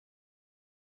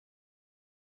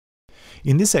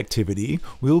In this activity,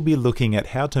 we'll be looking at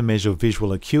how to measure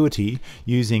visual acuity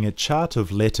using a chart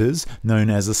of letters known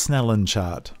as a Snellen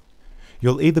chart.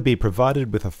 You'll either be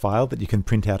provided with a file that you can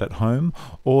print out at home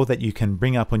or that you can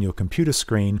bring up on your computer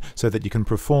screen so that you can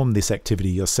perform this activity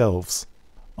yourselves.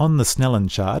 On the Snellen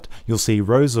chart, you'll see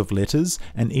rows of letters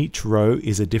and each row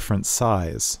is a different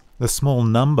size. The small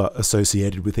number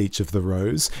associated with each of the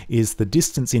rows is the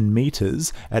distance in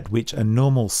meters at which a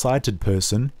normal sighted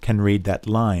person can read that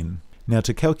line. Now,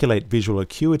 to calculate visual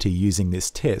acuity using this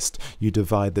test, you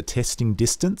divide the testing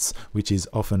distance, which is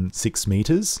often 6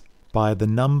 meters, by the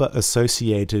number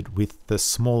associated with the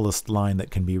smallest line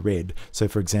that can be read. So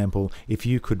for example, if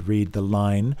you could read the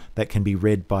line that can be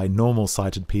read by normal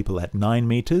sighted people at 9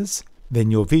 meters,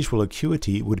 then your visual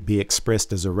acuity would be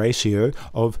expressed as a ratio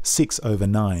of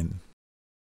 6/9.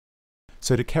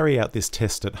 So to carry out this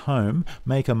test at home,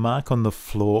 make a mark on the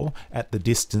floor at the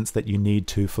distance that you need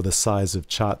to for the size of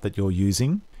chart that you're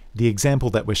using. The example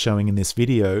that we're showing in this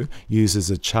video uses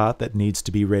a chart that needs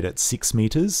to be read at 6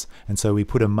 meters, and so we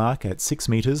put a mark at 6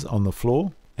 meters on the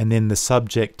floor, and then the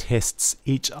subject tests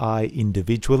each eye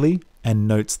individually and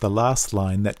notes the last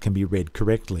line that can be read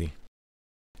correctly.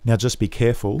 Now just be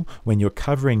careful, when you're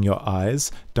covering your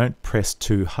eyes, don't press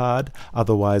too hard,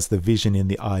 otherwise the vision in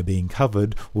the eye being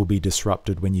covered will be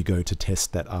disrupted when you go to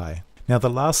test that eye. Now the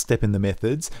last step in the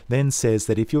methods then says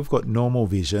that if you've got normal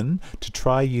vision, to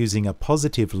try using a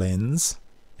positive lens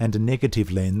and a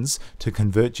negative lens to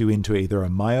convert you into either a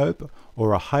myope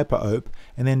or a hyperope,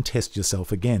 and then test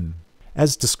yourself again.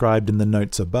 As described in the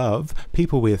notes above,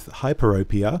 people with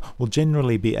hyperopia will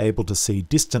generally be able to see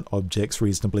distant objects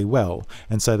reasonably well,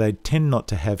 and so they tend not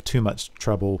to have too much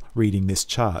trouble reading this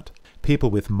chart.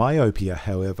 People with myopia,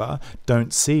 however,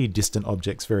 don't see distant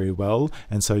objects very well,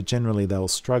 and so generally they'll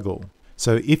struggle.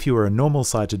 So if you are a normal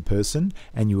sighted person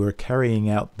and you are carrying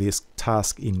out this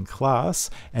task in class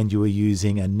and you are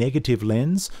using a negative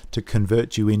lens to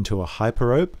convert you into a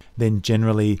hyperope, then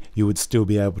generally you would still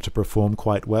be able to perform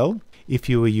quite well. If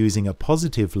you were using a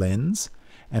positive lens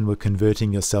and were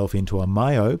converting yourself into a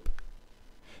myope,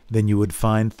 then you would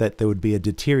find that there would be a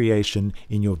deterioration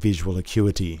in your visual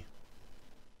acuity.